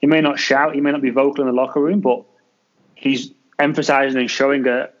 He may not shout, he may not be vocal in the locker room, but he's emphasizing and showing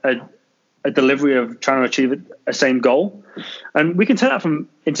a delivery of trying to achieve a same goal. And we can turn that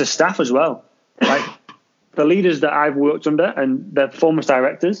into staff as well. Like, the leaders that I've worked under and the performance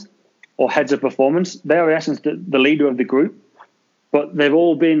directors or heads of performance, they are in essence the leader of the group, but they've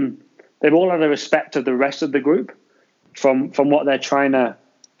all had a respect of the rest of the group from what they're trying to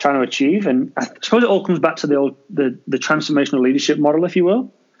achieve. And I suppose it all comes back to the transformational leadership model, if you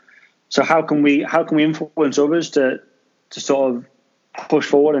will. So how can we influence others to sort of push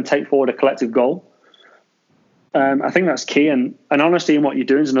forward and take forward a collective goal? I think that's key, and honesty in what you're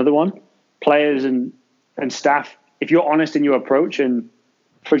doing is another one. Players and staff, if you're honest in your approach, and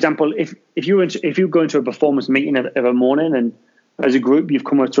for example, if you go into a performance meeting of a morning, and as a group you've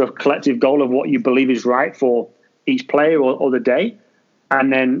come up to a collective goal of what you believe is right for each player or the day,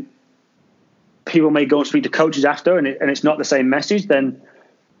 and then people may go and speak to coaches after, and it's not the same message, then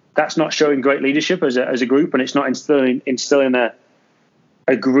that's not showing great leadership as a group, and it's not instilling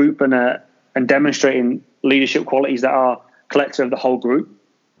a group and demonstrating leadership qualities that are collective of the whole group.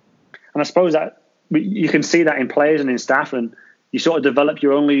 And I suppose that you can see that in players and in staff, and you sort of develop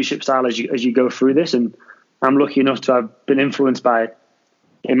your own leadership style as you go through this. And I'm lucky enough to have been influenced by,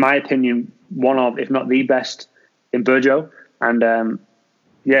 in my opinion, one of, if not the best in Burjo. And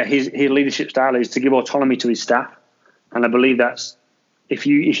his leadership style is to give autonomy to his staff. And I believe that's, if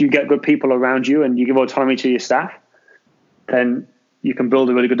you get good people around you and you give autonomy to your staff, then you can build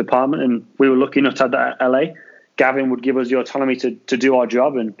a really good department. And we were lucky enough to have that at LA. Gavin would give us the autonomy to do our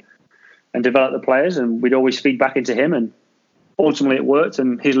job and develop the players, and we'd always feed back into him, and ultimately it worked,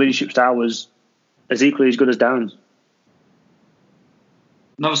 and his leadership style was as equally as good as Darren's.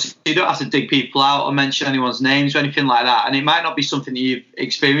 And obviously you don't have to dig people out or mention anyone's names or anything like that, and it might not be something that you've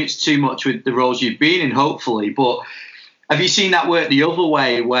experienced too much with the roles you've been in, hopefully, but have you seen that work the other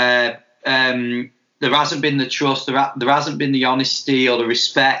way, where there hasn't been the trust, there hasn't been the honesty or the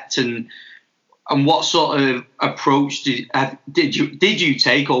respect, and what sort of approach did you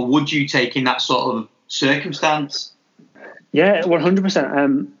take, or would you take in that sort of circumstance? Yeah,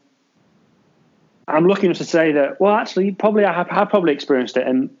 100%. I'm lucky enough to say that. Well, actually, probably I have probably experienced it,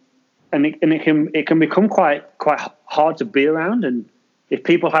 and it can become quite hard to be around. And if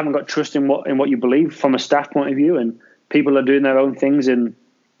people haven't got trust in what you believe from a staff point of view, and people are doing their own things and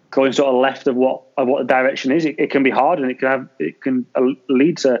going sort of left of what the direction is, it can be hard, and it can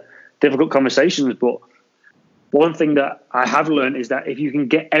lead to difficult conversations. But one thing that I have learned is that if you can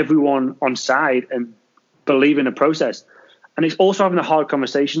get everyone on side and believe in the process, and it's also having the hard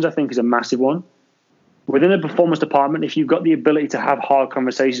conversations, I think is a massive one. Within a performance department, if you've got the ability to have hard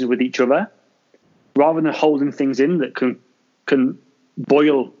conversations with each other, rather than holding things in that can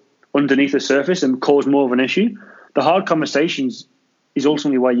boil underneath the surface and cause more of an issue, the hard conversations is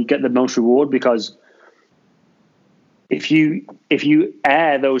ultimately where you get the most reward, because if you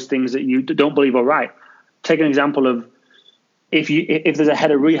air those things that you don't believe are right, take an example of if there's a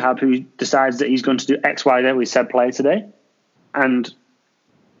head of rehab who decides that he's going to do X, Y, Z with said player today, and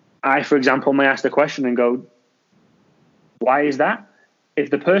I, for example, may ask the question and go, why is that? If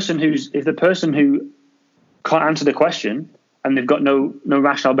the person who can't answer the question and they've got no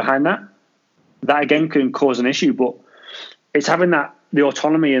rationale behind that again can cause an issue. But it's having the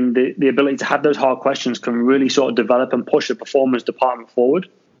autonomy and the ability to have those hard questions can really sort of develop and push the performance department forward.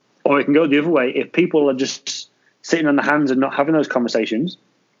 Or it can go the other way. If people are just sitting on their hands and not having those conversations,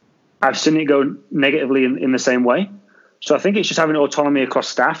 I've seen it go negatively in the same way. So I think it's just having autonomy across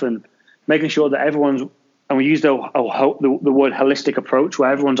staff and making sure that everyone's, and we use the word holistic approach,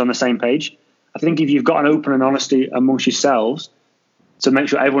 where everyone's on the same page. I think if you've got an open and honesty amongst yourselves to make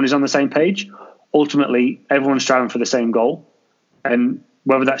sure everyone is on the same page, ultimately everyone's striving for the same goal. And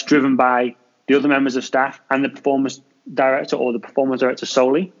whether that's driven by the other members of staff and the performance director or the performance director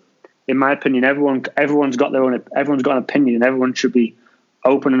solely, in my opinion, everyone's got an opinion, and everyone should be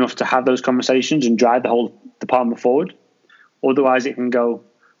open enough to have those conversations and drive the whole department forward. Otherwise, it can go,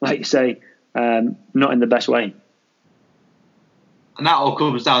 like you say, not in the best way. And that all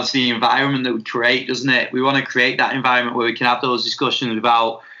comes down to the environment that we create, doesn't it? We want to create that environment where we can have those discussions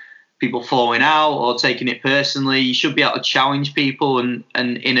without people falling out or taking it personally. You should be able to challenge people and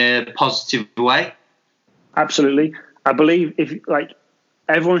in a positive way. Absolutely. I believe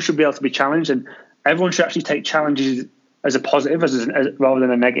everyone should be able to be challenged, and everyone should actually take challenges as a positive as rather than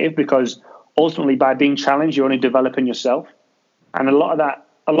a negative, because ultimately by being challenged, you're only developing yourself. And a lot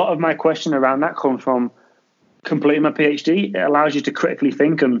of my question around that comes from completing my PhD. It allows you to critically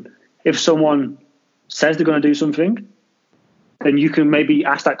think, and if someone says they're going to do something, then you can maybe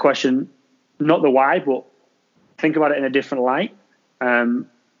ask that question, not the why, but think about it in a different light. And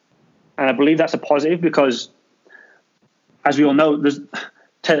I believe that's a positive, because as we all know,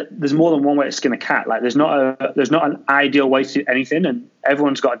 there's more than one way to skin a cat. Like there's not an ideal way to do anything, and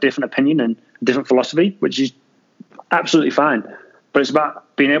everyone's got a different opinion and different philosophy, which is absolutely fine. But it's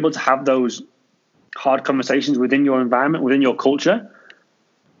about being able to have those hard conversations within your environment, within your culture,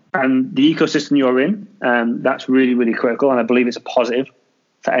 and the ecosystem you're in. That's really, really critical, and I believe it's a positive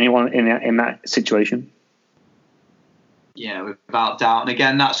for anyone in that situation. Yeah, without doubt. And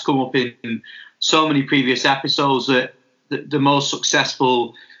again, that's come up in so many previous episodes, that the most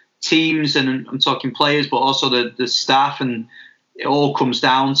successful teams, and I'm talking players, but also the staff, and it all comes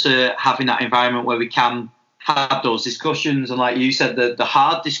down to having that environment where we can have those discussions, and like you said, the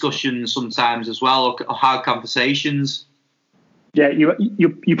hard discussions sometimes as well, or hard conversations. Yeah,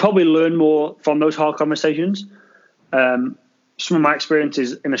 you probably learn more from those hard conversations. Some of my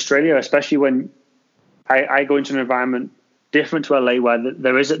experiences in Australia, especially when I go into an environment different to LA, where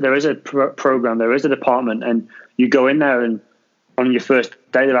there is a program, there is a department, and you go in there, and on your first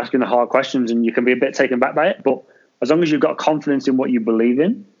day they're asking the hard questions, and you can be a bit taken back by it. But as long as you've got confidence in what you believe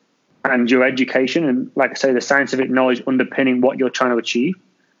in and your education, and like I say, the scientific knowledge underpinning what you're trying to achieve,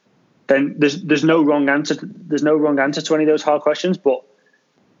 then there's no wrong answer. There's no wrong answer to any of those hard questions, but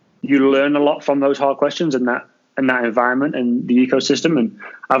you learn a lot from those hard questions and that environment and the ecosystem. And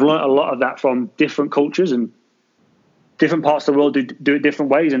I've learned a lot of that from different cultures, and different parts of the world do it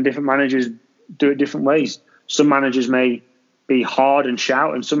different ways, and different managers do it different ways. Some managers may be hard and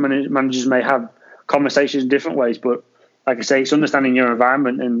shout, and some managers may have conversations in different ways. But like I say, it's understanding your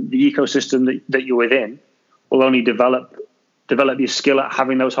environment and the ecosystem that you're within will only develop your skill at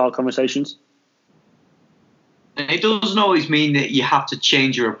having those hard conversations. And it doesn't always mean that you have to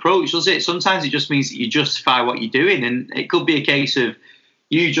change your approach, does it? Sometimes it just means that you justify what you're doing, and it could be a case of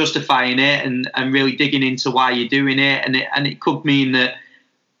you justifying it and really digging into why you're doing it, and it could mean that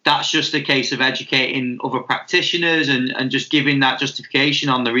that's just a case of educating other practitioners and just giving that justification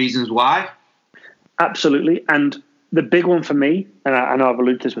on the reasons why. Absolutely. And the big one for me, and I know I've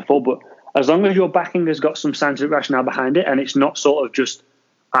alluded to this before, but as long as your backing has got some scientific rationale behind it, and it's not sort of just,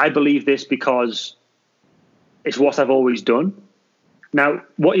 I believe this because it's what I've always done. Now,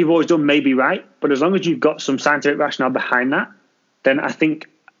 what you've always done may be right, but as long as you've got some scientific rationale behind that, then I think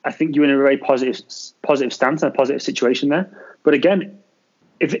I think you're in a very positive stance and a positive situation there. But again,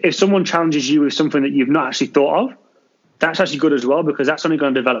 if someone challenges you with something that you've not actually thought of, that's actually good as well, because that's only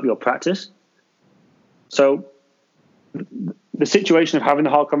going to develop your practice. So the situation of having the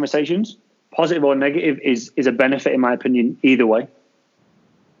hard conversations, positive or negative, is a benefit, in my opinion, either way.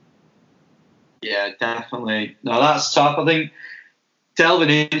 Yeah, definitely. No, that's tough. I think delving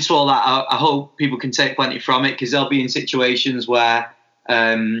into all that, I hope people can take plenty from it, because they'll be in situations where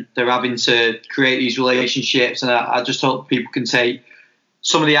they're having to create these relationships, and I just hope people can take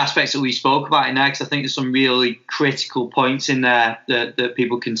some of the aspects that we spoke about in there, because I think there's some really critical points in there that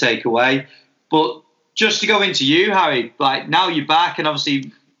people can take away. But just to go into you, Harry, like now you're back and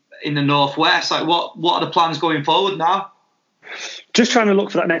obviously in the Northwest, like what are the plans going forward now? Just trying to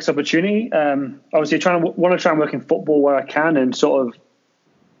look for that next opportunity. Obviously, want to try and work in football where I can, and sort of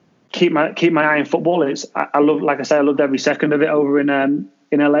keep my eye on football. I love, like I say, I loved every second of it over in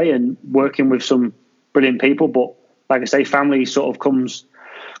LA and working with some brilliant people. But like I say, family sort of comes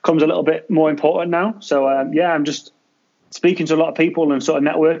a little bit more important now. So I'm just speaking to a lot of people and sort of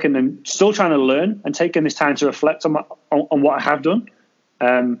networking, and still trying to learn and taking this time to reflect on what I have done.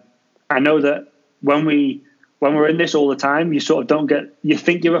 I know that when we're in this all the time, you sort of you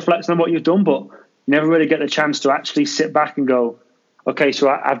think you're reflecting on what you've done, but you never really get the chance to actually sit back and go, okay, so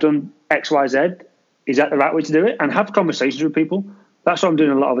I've done X, Y, Z. Is that the right way to do it? And have conversations with people. That's what I'm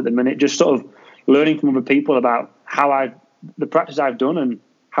doing a lot of at the minute, just sort of learning from other people about the practice I've done and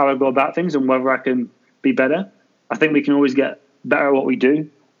how I go about things and whether I can be better. I think we can always get better at what we do.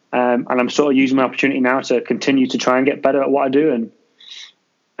 And I'm sort of using my opportunity now to continue to try and get better at what I do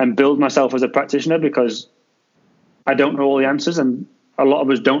and build myself as a practitioner, because I don't know all the answers, and a lot of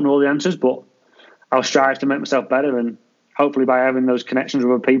us don't know all the answers, but I'll strive to make myself better, and hopefully by having those connections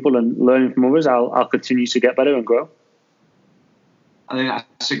with other people and learning from others, I'll continue to get better and grow. I think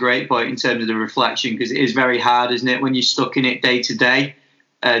that's a great point in terms of the reflection, because it is very hard, isn't it, when you're stuck in it day to day,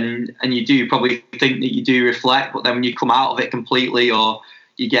 and you do probably think that you do reflect, but then when you come out of it completely, or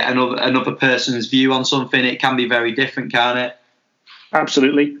you get another person's view on something, it can be very different, can't it?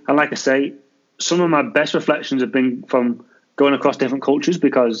 Absolutely. And like I say, some of my best reflections have been from going across different cultures,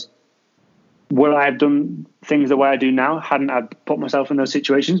 because would I have done things the way I do now hadn't I put myself in those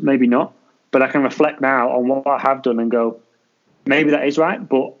situations? Maybe not. But I can reflect now on what I have done and go, maybe that is right,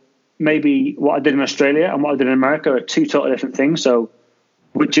 but maybe what I did in Australia and what I did in America are two totally different things. So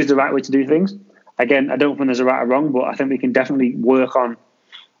which is the right way to do things? Again, I don't think there's a right or wrong, but I think we can definitely work on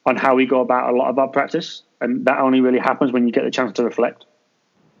how we go about a lot of our practice. And that only really happens when you get the chance to reflect.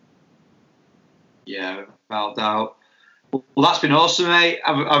 Yeah, without doubt. Well, that's been awesome, mate.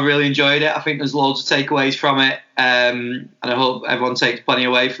 I've really enjoyed it. I think there's loads of takeaways from it, and I hope everyone takes plenty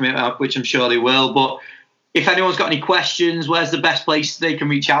away from it, which I'm sure they will. But if anyone's got any questions, where's the best place they can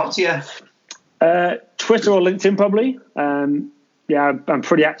reach out to you? Twitter or LinkedIn, probably. I'm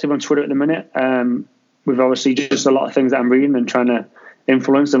pretty active on Twitter at the minute. With obviously just a lot of things that I'm reading and trying to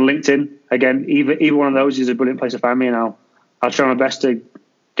influence. And LinkedIn, again, either one of those is a brilliant place to find me, and I'll try my best to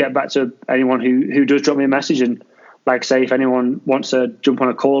get back to anyone who does drop me a message. And like I say, if anyone wants to jump on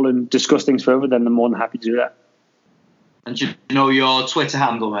a call and discuss things further, then I'm more than happy to do that. And do you know your Twitter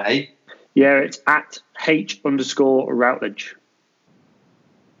handle, mate? Yeah, it's at @H_Routledge.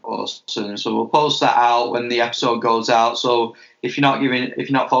 Awesome. So we'll post that out when the episode goes out. So if you're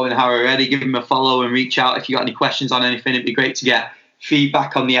not following Harry already, give him a follow and reach out if you got any questions on anything. It'd be great to get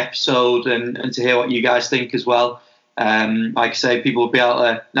feedback on the episode and to hear what you guys think as well. Like I say, people will be able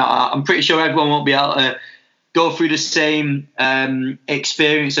to. Now, I'm pretty sure everyone won't be able to go through the same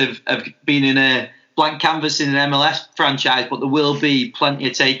experience of being in a blank canvas in an MLS franchise, but there will be plenty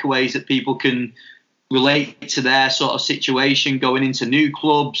of takeaways that people can relate to their sort of situation going into new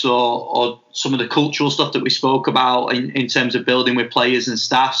clubs, or some of the cultural stuff that we spoke about in terms of building with players and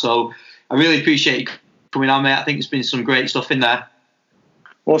staff. So I really appreciate you coming on, mate. I think there's been some great stuff in there.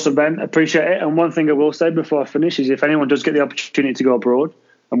 Awesome, Ben. Appreciate it. And one thing I will say before I finish is if anyone does get the opportunity to go abroad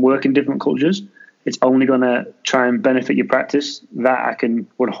and work in different cultures, it's only going to try and benefit your practice. That I can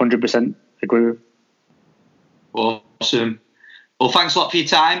 100% agree with. Awesome. Well, thanks a lot for your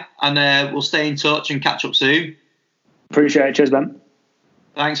time, and we'll stay in touch and catch up soon. Appreciate it. Cheers, Ben.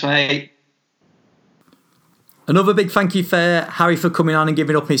 Thanks, mate. Another big thank you for Harry for coming on and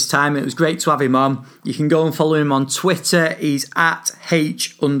giving up his time. It was great to have him on. You can go and follow him on Twitter. He's at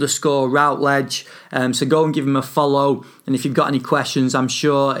H_Routledge. So go and give him a follow. And if you've got any questions, I'm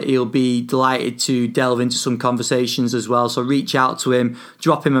sure he'll be delighted to delve into some conversations as well. So reach out to him,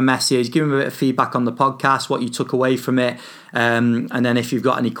 drop him a message, give him a bit of feedback on the podcast, what you took away from it. And then if you've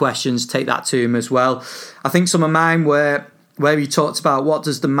got any questions, take that to him as well. I think some of mine were where he talked about what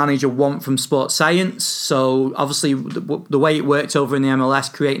does the manager want from sports science. So obviously the way it worked over in the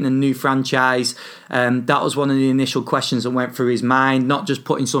MLS, creating a new franchise, that was one of the initial questions that went through his mind, not just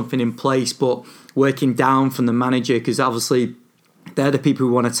putting something in place, but working down from the manager, because obviously they're the people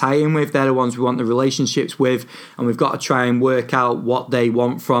we want to tie in with, they're the ones we want the relationships with, and we've got to try and work out what they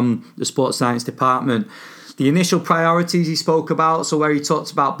want from the sports science department. The initial priorities he spoke about, so where he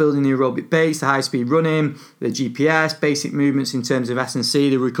talked about building the aerobic base, the high-speed running, the GPS, basic movements in terms of S&C,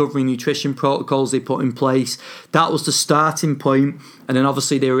 the recovery nutrition protocols they put in place, that was the starting point. And then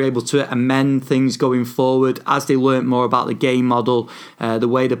obviously they were able to amend things going forward as they learnt more about the game model, the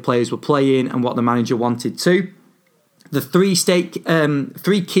way the players were playing and what the manager wanted to. The three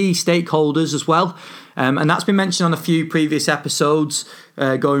key stakeholders as well. And that's been mentioned on a few previous episodes,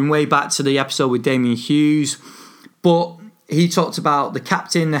 going way back to the episode with Damien Hughes. But he talked about the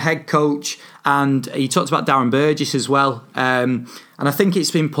captain, the head coach, and he talked about Darren Burgess as well. And I think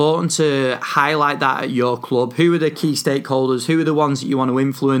it's important to highlight that at your club. Who are the key stakeholders? Who are the ones that you want to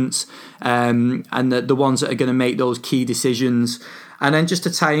influence? And the ones that are going to make those key decisions. And then just to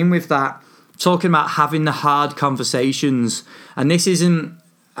tie in with that, talking about having the hard conversations. And this isn't,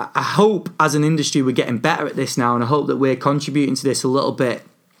 I hope as an industry we're getting better at this now, and I hope that we're contributing to this a little bit.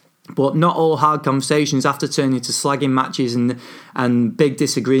 But not all hard conversations have to turn into slagging matches and big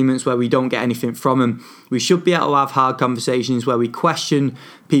disagreements where we don't get anything from them. We should be able to have hard conversations where we question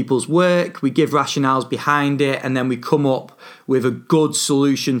people's work, we give rationales behind it, and then we come up with a good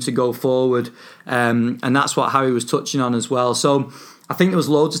solution to go forward. And that's what Harry was touching on as well. So I think there was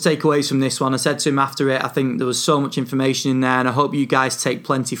loads of takeaways from this one. I said to him after it, I think there was so much information in there, and I hope you guys take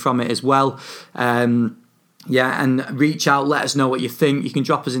plenty from it as well. And reach out, let us know what you think. You can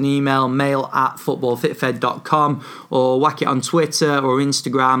drop us an email, mail@footballfitfed.com, or whack it on Twitter or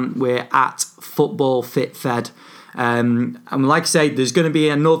Instagram. We're at footballfitfed. And like I say, there's going to be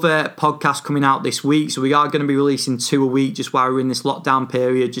another podcast coming out this week, so we are going to be releasing 2 a week just while we're in this lockdown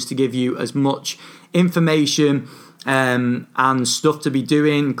period, just to give you as much information and stuff to be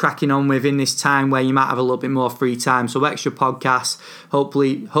doing, cracking on with in this time where you might have a little bit more free time. So extra podcasts,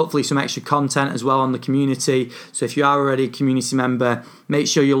 hopefully some extra content as well on the community. So if you are already a community member, make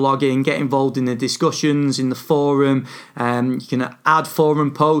sure you log in, get involved in the discussions in the forum. You can add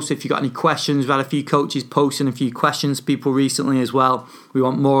forum posts if you've got any questions. We've had a few coaches posting a few questions to people recently as well. We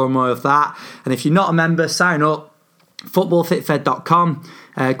want more and more of that. And if you're not a member, sign up. footballfitfed.com,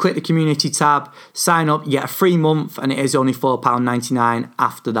 click the community tab, sign up, you get a free month, and it is only £4.99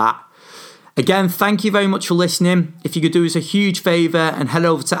 after that. Again, thank you very much for listening. If you could do us a huge favour and head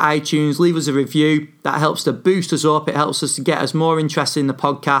over to iTunes, leave us a review. That helps to boost us up. It helps us to get us more interested in the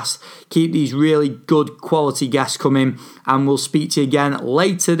podcast, keep these really good quality guests coming, and we'll speak to you again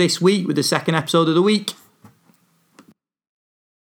later this week with the second episode of the week.